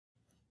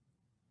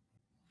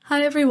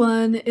Hi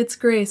everyone, it's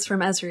Grace from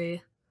Esri.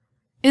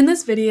 In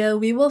this video,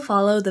 we will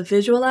follow the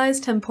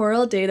Visualize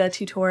Temporal Data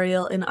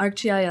tutorial in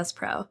ArcGIS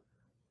Pro.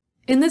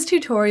 In this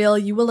tutorial,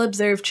 you will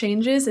observe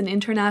changes in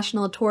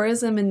international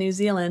tourism in New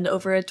Zealand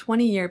over a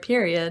 20-year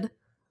period,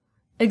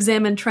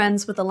 examine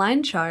trends with a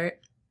line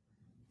chart,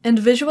 and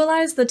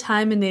visualize the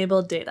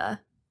time-enabled data.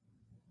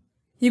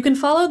 You can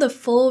follow the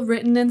full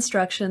written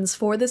instructions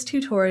for this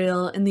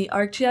tutorial in the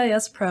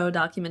ArcGIS Pro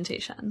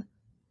documentation.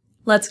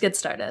 Let's get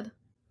started.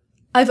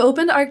 I've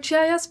opened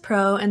ArcGIS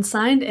Pro and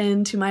signed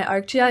in to my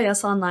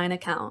ArcGIS Online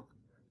account.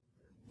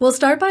 We'll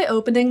start by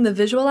opening the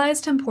Visualize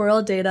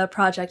Temporal Data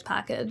project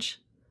package.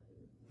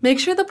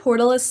 Make sure the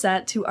portal is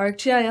set to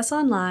ArcGIS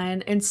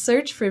Online and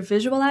search for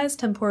Visualize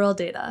Temporal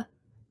Data.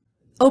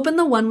 Open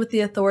the one with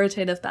the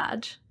authoritative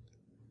badge.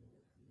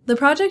 The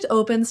project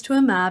opens to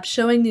a map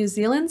showing New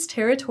Zealand's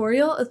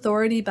territorial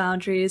authority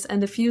boundaries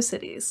and a few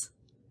cities.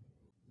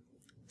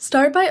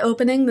 Start by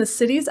opening the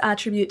Cities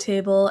Attribute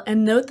table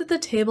and note that the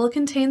table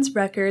contains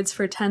records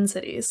for 10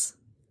 cities.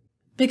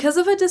 Because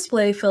of a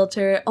display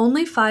filter,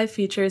 only 5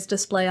 features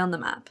display on the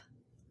map.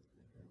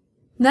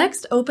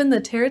 Next, open the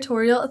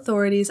Territorial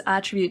Authorities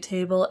Attribute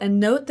table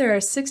and note there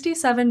are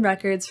 67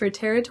 records for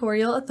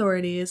territorial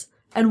authorities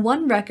and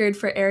 1 record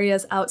for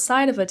areas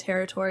outside of a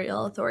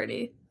territorial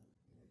authority.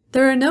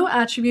 There are no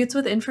attributes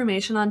with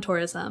information on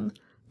tourism.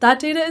 That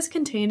data is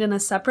contained in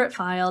a separate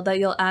file that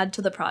you'll add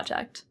to the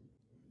project.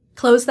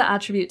 Close the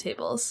attribute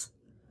tables.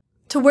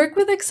 To work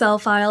with Excel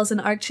files in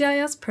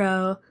ArcGIS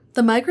Pro,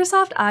 the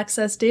Microsoft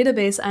Access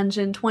Database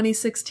Engine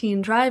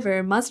 2016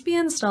 driver must be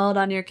installed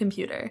on your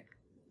computer.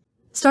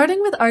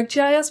 Starting with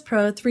ArcGIS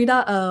Pro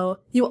 3.0,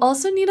 you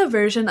also need a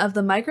version of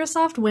the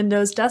Microsoft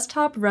Windows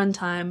Desktop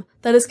Runtime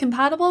that is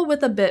compatible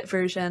with a bit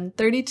version,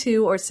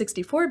 32 or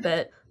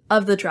 64-bit,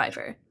 of the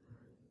driver.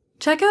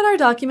 Check out our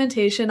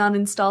documentation on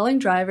installing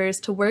drivers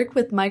to work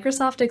with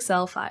Microsoft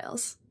Excel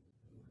files.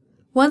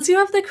 Once you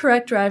have the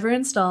correct driver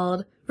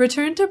installed,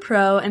 return to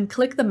Pro and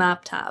click the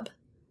Map tab.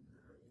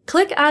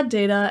 Click Add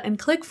Data and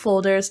click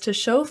Folders to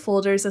show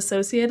folders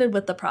associated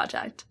with the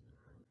project.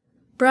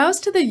 Browse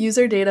to the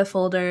User Data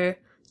folder,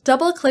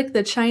 double-click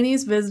the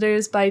Chinese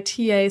Visitors by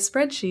TA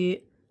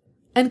spreadsheet,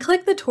 and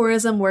click the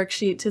Tourism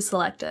worksheet to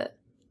select it.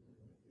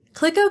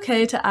 Click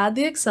OK to add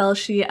the Excel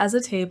sheet as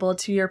a table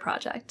to your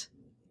project.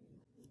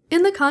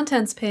 In the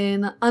Contents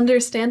pane, under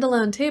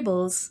Standalone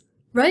Tables,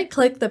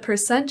 right-click the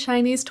 %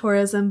 Chinese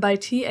Tourism by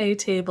TA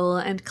table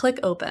and click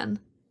Open.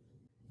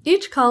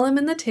 Each column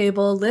in the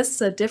table lists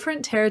a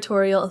different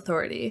territorial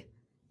authority.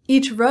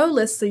 Each row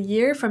lists a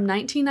year from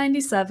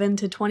 1997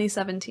 to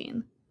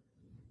 2017.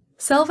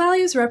 Cell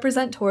values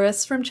represent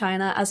tourists from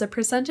China as a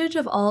percentage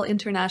of all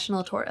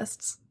international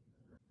tourists.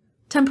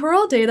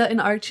 Temporal data in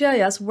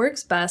ArcGIS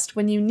works best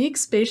when unique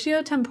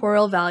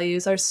spatiotemporal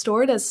values are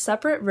stored as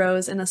separate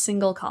rows in a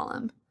single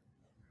column.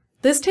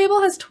 This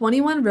table has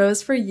 21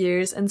 rows for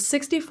years and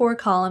 64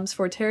 columns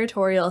for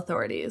territorial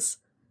authorities.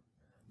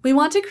 We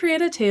want to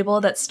create a table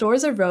that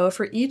stores a row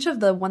for each of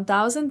the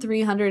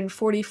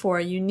 1,344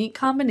 unique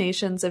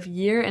combinations of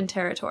year and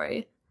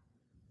territory.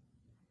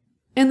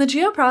 In the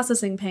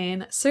Geoprocessing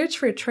pane, search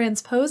for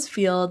Transpose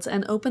Fields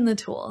and open the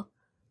tool.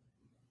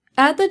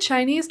 Add the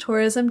Chinese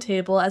Tourism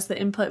table as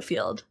the input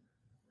field.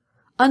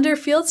 Under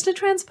Fields to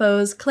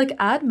Transpose, click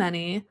Add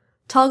Many,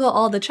 toggle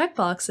all the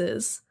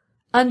checkboxes,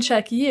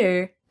 uncheck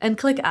Year, and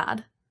click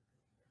Add.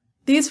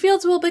 These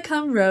fields will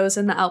become rows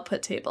in the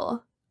output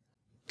table.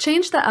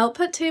 Change the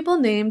output table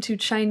name to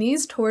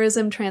Chinese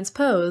Tourism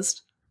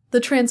Transposed, the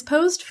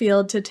Transposed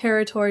field to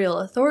Territorial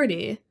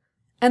Authority,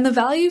 and the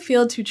Value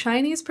field to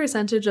Chinese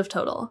percentage of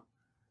total.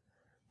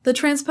 The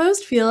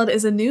Transposed field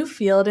is a new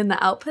field in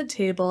the output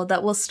table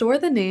that will store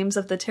the names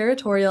of the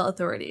territorial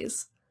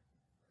authorities.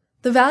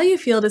 The Value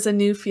field is a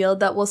new field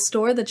that will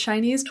store the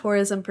Chinese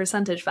tourism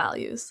percentage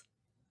values.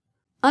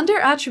 Under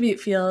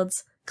Attribute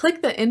Fields,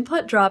 click the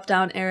Input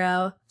drop-down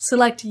arrow,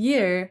 select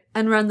Year,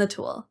 and run the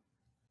tool.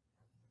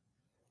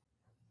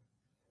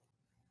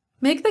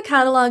 Make the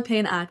Catalog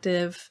pane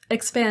active,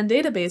 expand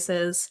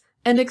Databases,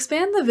 and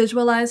expand the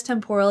Visualize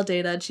Temporal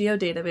Data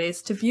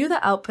geodatabase to view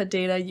the output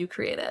data you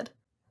created.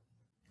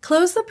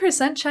 Close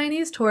the %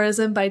 Chinese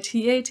Tourism by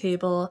TA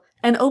table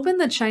and open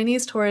the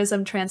Chinese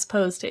Tourism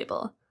Transpose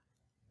table.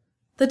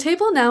 The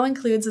table now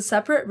includes a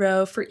separate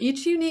row for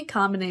each unique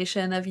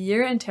combination of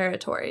year and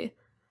territory.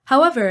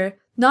 However,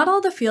 not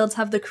all the fields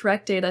have the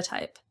correct data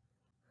type.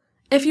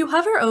 If you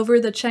hover over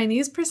the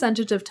Chinese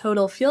percentage of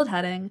total field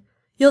heading,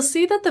 you'll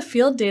see that the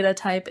field data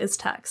type is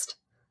text.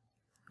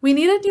 We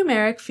need a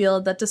numeric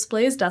field that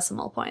displays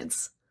decimal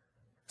points.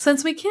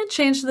 Since we can't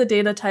change the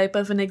data type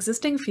of an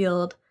existing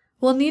field,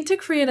 we'll need to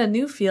create a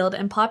new field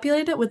and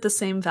populate it with the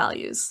same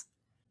values.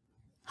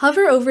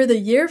 Hover over the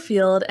Year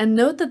field and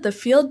note that the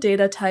field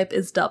data type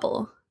is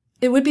double.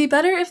 It would be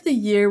better if the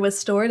year was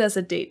stored as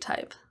a date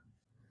type.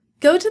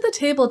 Go to the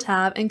Table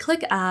tab and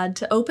click Add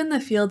to open the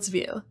Fields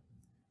view.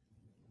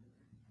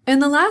 In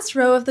the last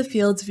row of the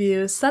Fields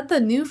view, set the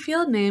new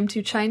field name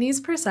to Chinese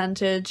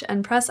percentage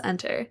and press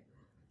Enter.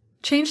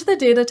 Change the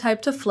data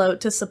type to float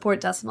to support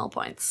decimal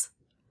points.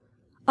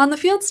 On the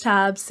Fields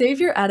tab, save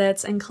your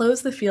edits and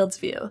close the Fields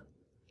view.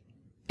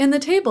 In the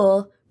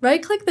table,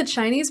 right-click the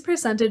Chinese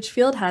percentage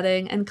field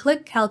heading and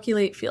click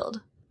Calculate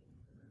Field.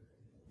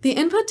 The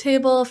input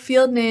table,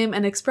 field name,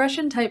 and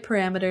expression type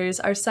parameters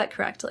are set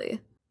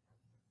correctly.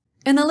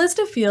 In the list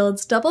of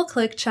fields,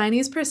 double-click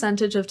Chinese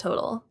percentage of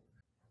total.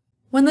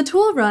 When the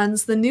tool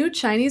runs, the new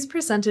Chinese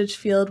percentage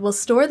field will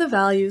store the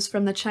values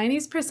from the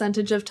Chinese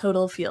percentage of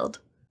total field.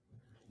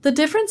 The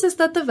difference is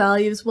that the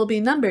values will be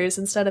numbers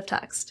instead of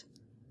text.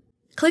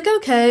 Click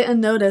OK and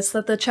notice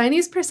that the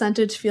Chinese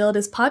percentage field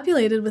is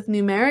populated with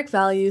numeric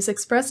values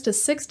expressed to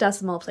 6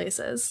 decimal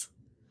places.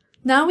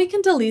 Now we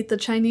can delete the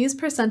Chinese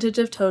percentage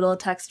of total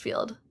text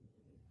field.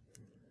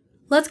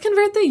 Let's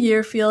convert the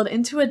year field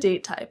into a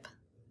date type.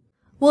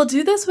 We'll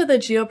do this with a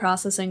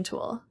geoprocessing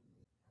tool.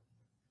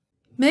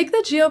 Make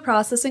the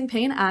geoprocessing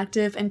pane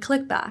active and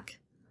click back.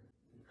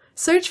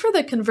 Search for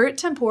the Convert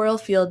Temporal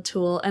Field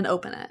tool and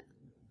open it.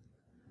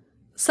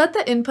 Set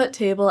the input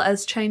table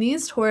as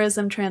Chinese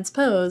tourism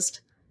transposed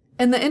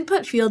and the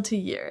input field to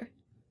year.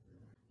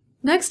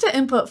 Next to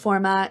input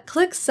format,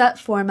 click Set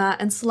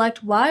Format and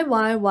select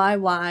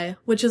YYYY,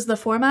 which is the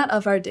format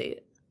of our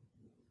date.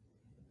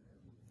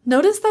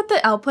 Notice that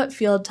the output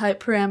field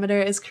type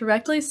parameter is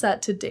correctly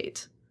set to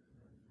date.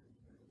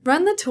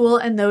 Run the tool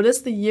and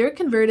notice the year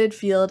converted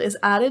field is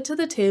added to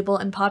the table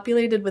and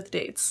populated with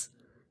dates.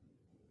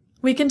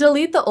 We can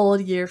delete the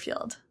old year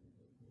field.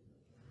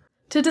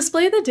 To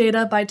display the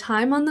data by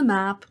time on the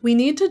map, we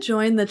need to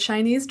join the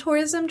Chinese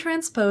Tourism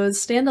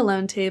Transposed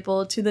standalone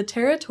table to the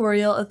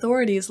Territorial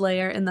Authorities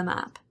layer in the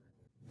map.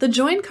 The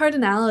join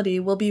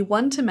cardinality will be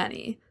 1 to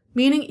many,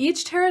 meaning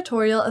each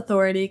territorial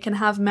authority can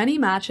have many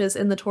matches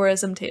in the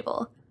tourism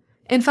table.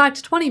 In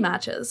fact, 20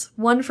 matches,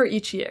 1 for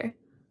each year.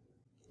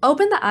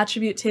 Open the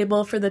attribute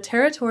table for the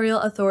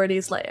Territorial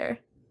Authorities layer.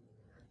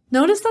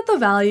 Notice that the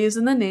values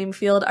in the name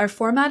field are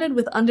formatted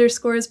with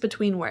underscores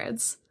between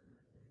words.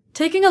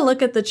 Taking a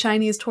look at the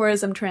Chinese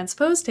Tourism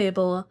Transposed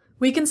table,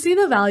 we can see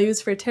the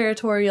values for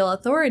Territorial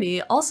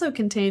Authority also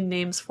contain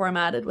names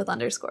formatted with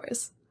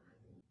underscores.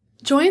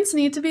 Joins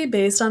need to be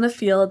based on a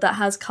field that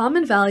has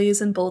common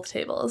values in both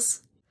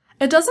tables.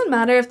 It doesn't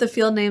matter if the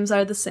field names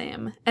are the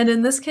same, and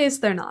in this case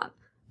they're not,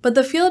 but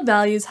the field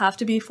values have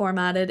to be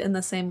formatted in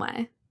the same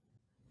way.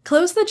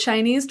 Close the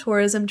Chinese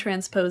Tourism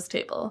Transposed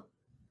table.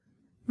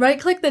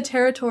 Right-click the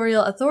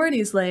Territorial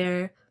Authorities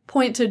layer,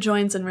 point to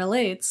Joins and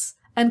Relates,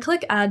 and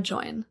click Add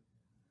Join.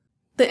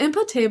 The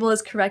input table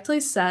is correctly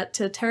set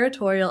to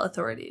Territorial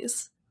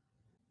Authorities.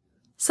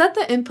 Set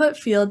the input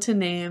field to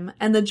name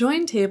and the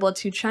join table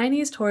to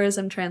Chinese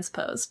Tourism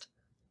Transposed.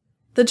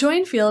 The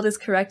join field is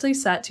correctly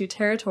set to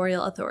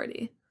Territorial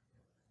Authority.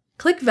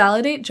 Click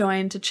Validate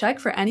Join to check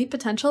for any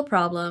potential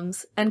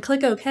problems, and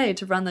click OK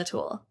to run the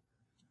tool.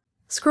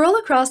 Scroll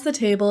across the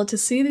table to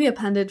see the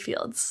appended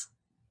fields.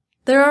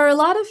 There are a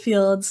lot of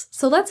fields,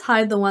 so let's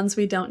hide the ones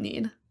we don't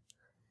need.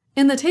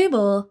 In the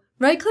table,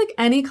 right-click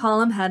any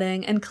column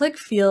heading and click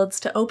Fields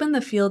to open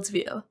the Fields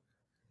view.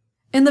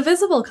 In the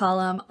Visible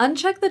column,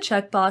 uncheck the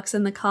checkbox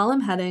in the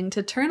column heading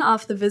to turn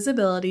off the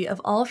visibility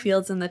of all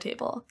fields in the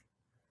table.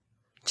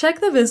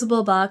 Check the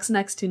visible box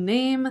next to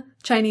Name,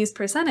 Chinese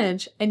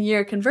percentage, and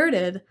Year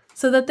converted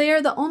so that they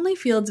are the only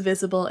fields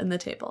visible in the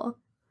table.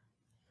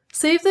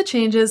 Save the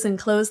changes and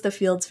close the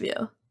Fields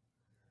view.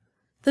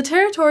 The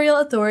Territorial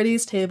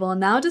Authorities table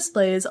now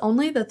displays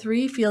only the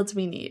 3 fields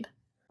we need.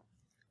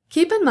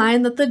 Keep in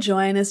mind that the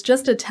join is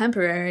just a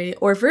temporary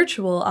or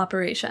virtual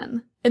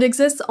operation. It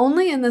exists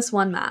only in this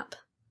one map.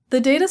 The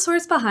data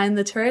source behind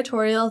the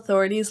Territorial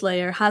Authorities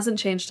layer hasn't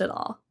changed at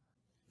all.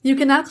 You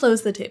can now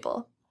close the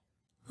table.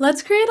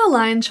 Let's create a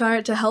line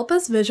chart to help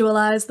us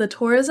visualize the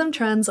tourism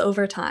trends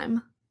over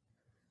time.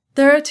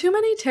 There are too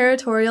many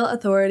territorial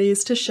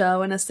authorities to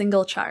show in a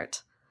single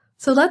chart,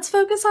 so let's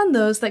focus on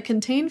those that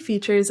contain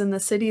features in the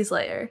cities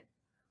layer.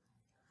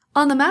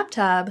 On the Map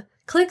tab,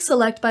 click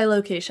Select by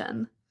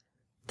Location.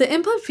 The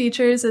input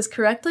features is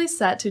correctly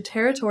set to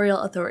territorial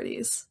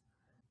authorities.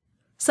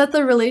 Set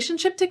the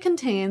relationship to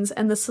contains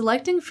and the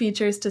selecting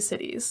features to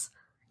cities.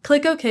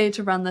 Click OK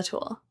to run the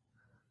tool.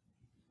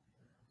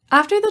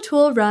 After the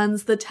tool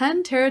runs, the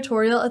 10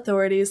 territorial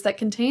authorities that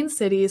contain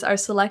cities are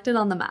selected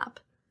on the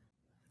map.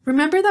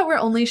 Remember that we're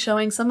only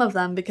showing some of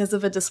them because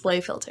of a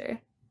display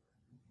filter.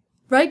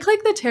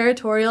 Right-click the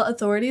territorial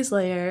authorities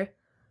layer,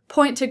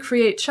 point to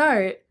Create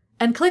Chart,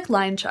 and click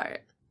Line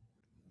Chart.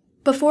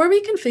 Before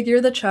we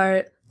configure the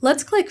chart,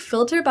 let's click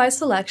Filter by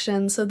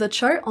Selection so the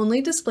chart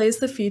only displays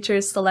the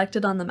features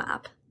selected on the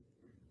map.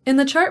 In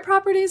the Chart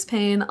Properties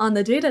pane on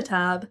the Data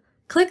tab,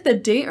 click the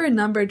Date or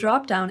Number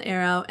drop-down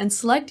arrow and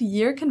select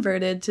Year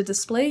Converted to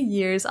display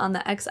years on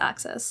the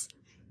x-axis.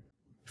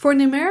 For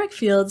numeric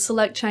fields,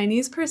 select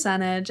Chinese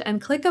percentage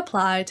and click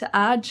Apply to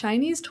add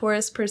Chinese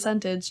tourist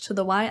percentage to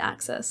the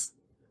y-axis.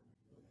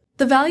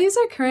 The values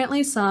are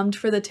currently summed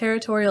for the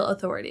territorial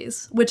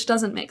authorities, which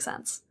doesn't make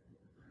sense.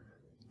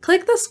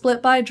 Click the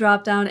Split By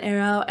drop-down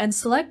arrow and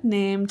select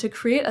Name to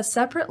create a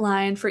separate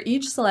line for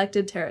each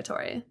selected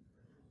territory.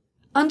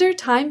 Under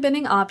Time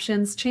Binning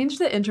options, change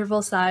the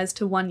interval size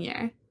to 1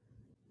 year.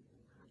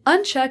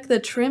 Uncheck the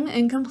Trim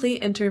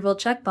Incomplete Interval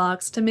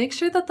checkbox to make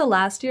sure that the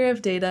last year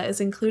of data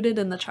is included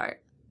in the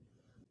chart.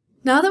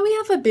 Now that we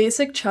have a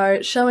basic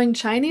chart showing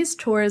Chinese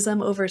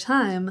tourism over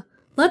time,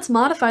 let's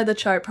modify the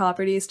chart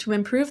properties to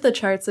improve the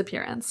chart's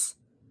appearance.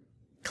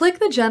 Click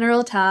the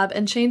General tab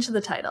and change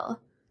the title.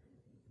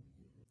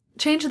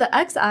 Change the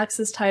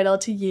X-axis title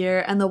to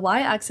year and the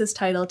Y-axis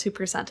title to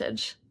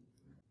percentage.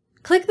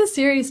 Click the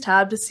Series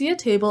tab to see a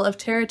table of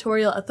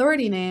territorial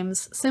authority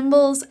names,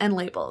 symbols, and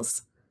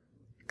labels.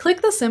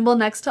 Click the symbol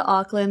next to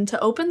Auckland to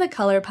open the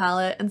color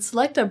palette and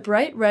select a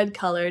bright red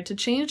color to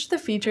change the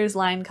feature's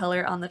line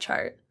color on the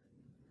chart.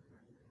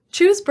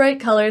 Choose bright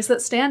colors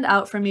that stand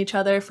out from each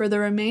other for the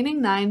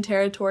remaining 9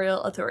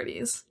 territorial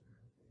authorities.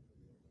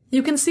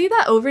 You can see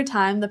that over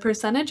time the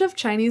percentage of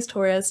Chinese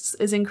tourists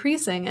is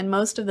increasing in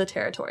most of the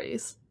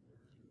territories.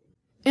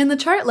 In the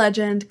chart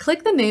legend,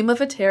 click the name of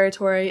a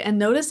territory and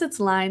notice its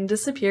line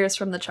disappears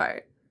from the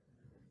chart.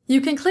 You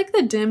can click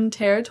the dim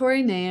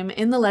territory name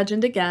in the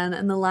legend again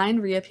and the line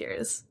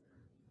reappears.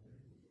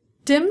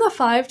 Dim the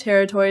 5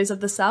 territories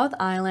of the South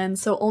Island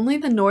so only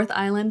the North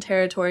Island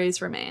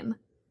territories remain.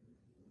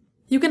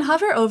 You can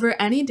hover over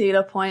any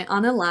data point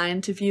on a line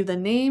to view the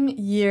name,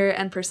 year,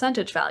 and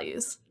percentage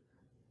values.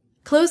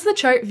 Close the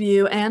Chart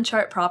View and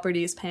Chart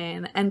Properties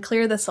pane and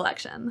clear the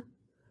selection.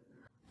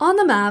 On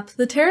the map,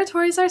 the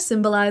territories are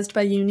symbolized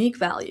by unique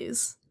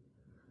values.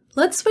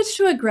 Let's switch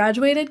to a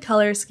graduated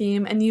color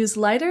scheme and use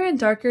lighter and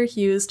darker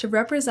hues to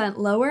represent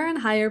lower and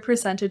higher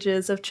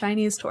percentages of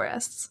Chinese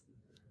tourists.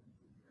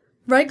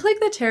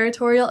 Right-click the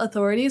Territorial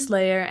Authorities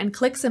layer and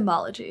click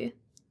Symbology.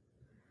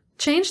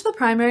 Change the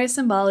primary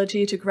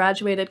symbology to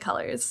graduated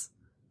colors.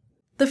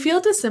 The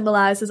field to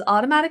symbolize is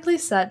automatically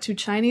set to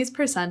Chinese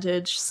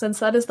percentage since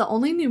that is the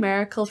only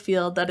numerical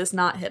field that is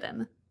not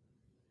hidden.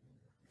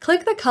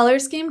 Click the Color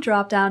Scheme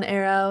drop-down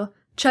arrow,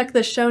 check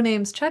the Show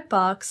Names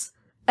checkbox,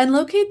 and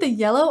locate the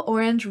yellow,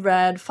 orange,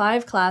 red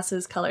 5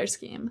 classes color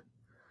scheme.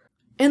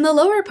 In the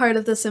lower part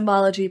of the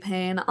Symbology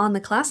pane on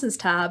the Classes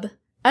tab,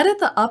 edit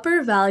the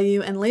upper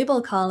value and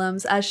label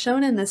columns as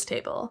shown in this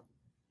table.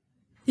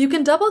 You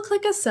can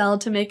double-click a cell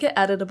to make it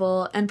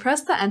editable and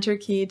press the Enter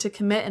key to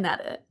commit and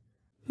edit.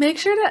 Make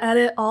sure to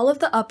edit all of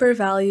the upper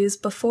values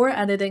before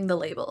editing the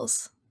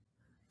labels.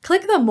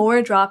 Click the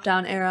More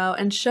drop-down arrow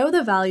and show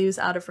the values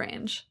out of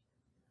range.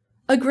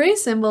 A gray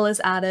symbol is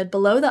added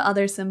below the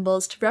other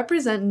symbols to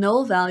represent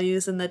null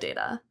values in the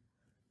data.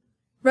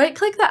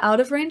 Right-click the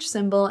out-of-range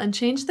symbol and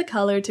change the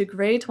color to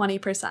gray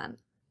 20%.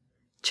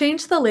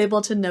 Change the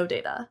label to No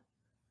Data.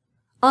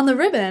 On the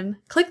ribbon,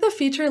 click the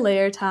Feature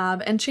Layer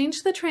tab and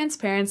change the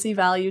transparency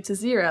value to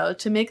 0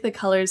 to make the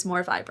colors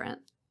more vibrant.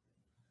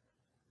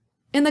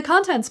 In the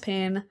Contents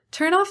pane,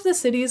 turn off the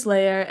Cities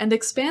layer and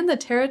expand the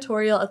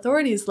Territorial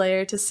Authorities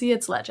layer to see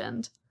its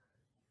legend.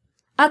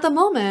 At the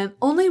moment,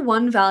 only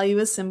one value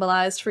is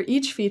symbolized for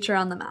each feature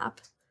on the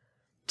map.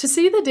 To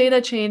see the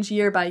data change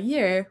year by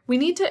year, we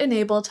need to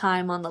enable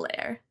time on the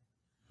layer.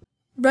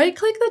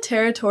 Right-click the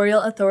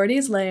Territorial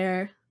Authorities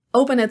layer,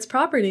 open its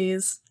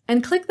properties,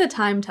 and click the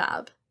Time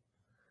tab.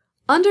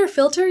 Under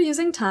Filter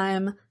using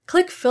Time,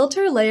 click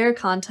Filter Layer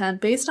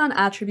Content based on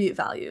attribute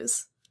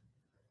values.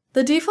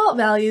 The default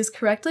values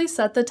correctly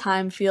set the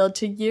time field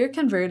to year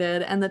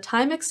converted and the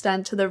time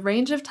extent to the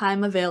range of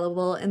time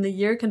available in the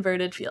year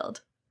converted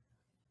field.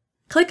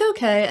 Click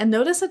OK and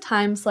notice a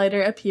time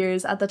slider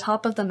appears at the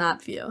top of the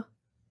map view.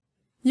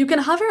 You can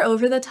hover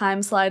over the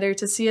time slider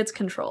to see its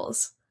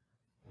controls.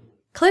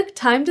 Click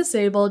Time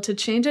Disabled to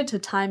change it to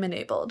Time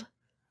Enabled.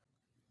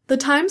 The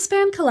time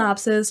span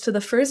collapses to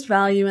the first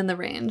value in the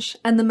range,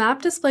 and the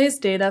map displays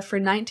data for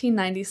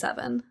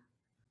 1997.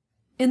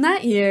 In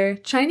that year,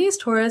 Chinese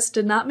tourists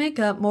did not make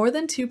up more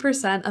than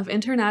 2% of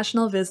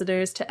international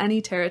visitors to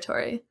any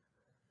territory.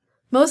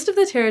 Most of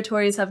the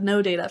territories have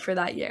no data for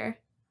that year.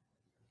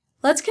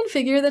 Let's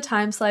configure the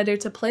time slider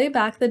to play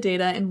back the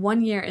data in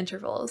 1-year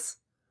intervals.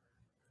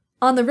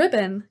 On the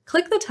ribbon,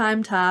 click the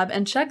Time tab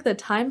and check the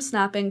Time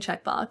Snapping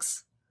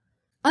checkbox.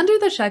 Under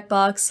the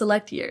checkbox,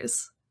 select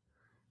Years.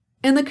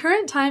 In the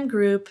Current Time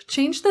group,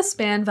 change the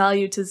span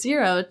value to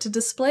 0 to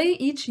display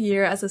each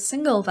year as a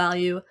single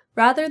value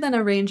rather than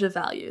a range of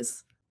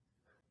values.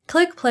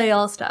 Click Play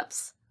All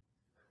Steps.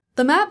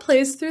 The map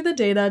plays through the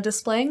data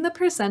displaying the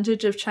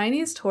percentage of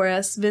Chinese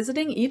tourists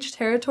visiting each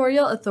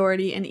territorial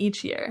authority in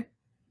each year.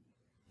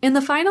 In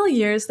the final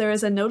years, there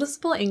is a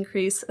noticeable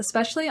increase,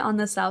 especially on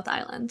the South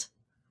Island.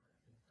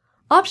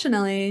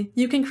 Optionally,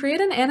 you can create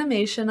an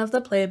animation of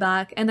the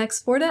playback and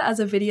export it as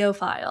a video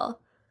file.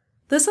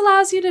 This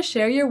allows you to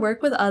share your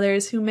work with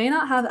others who may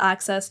not have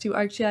access to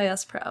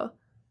ArcGIS Pro.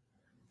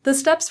 The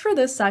steps for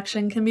this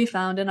section can be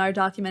found in our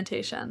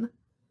documentation.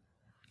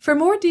 For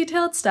more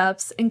detailed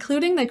steps,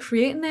 including the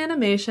Create an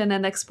Animation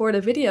and Export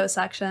a Video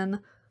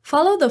section,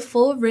 follow the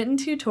full written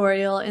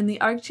tutorial in the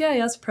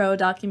ArcGIS Pro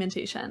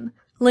documentation,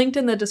 linked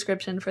in the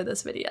description for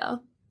this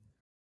video.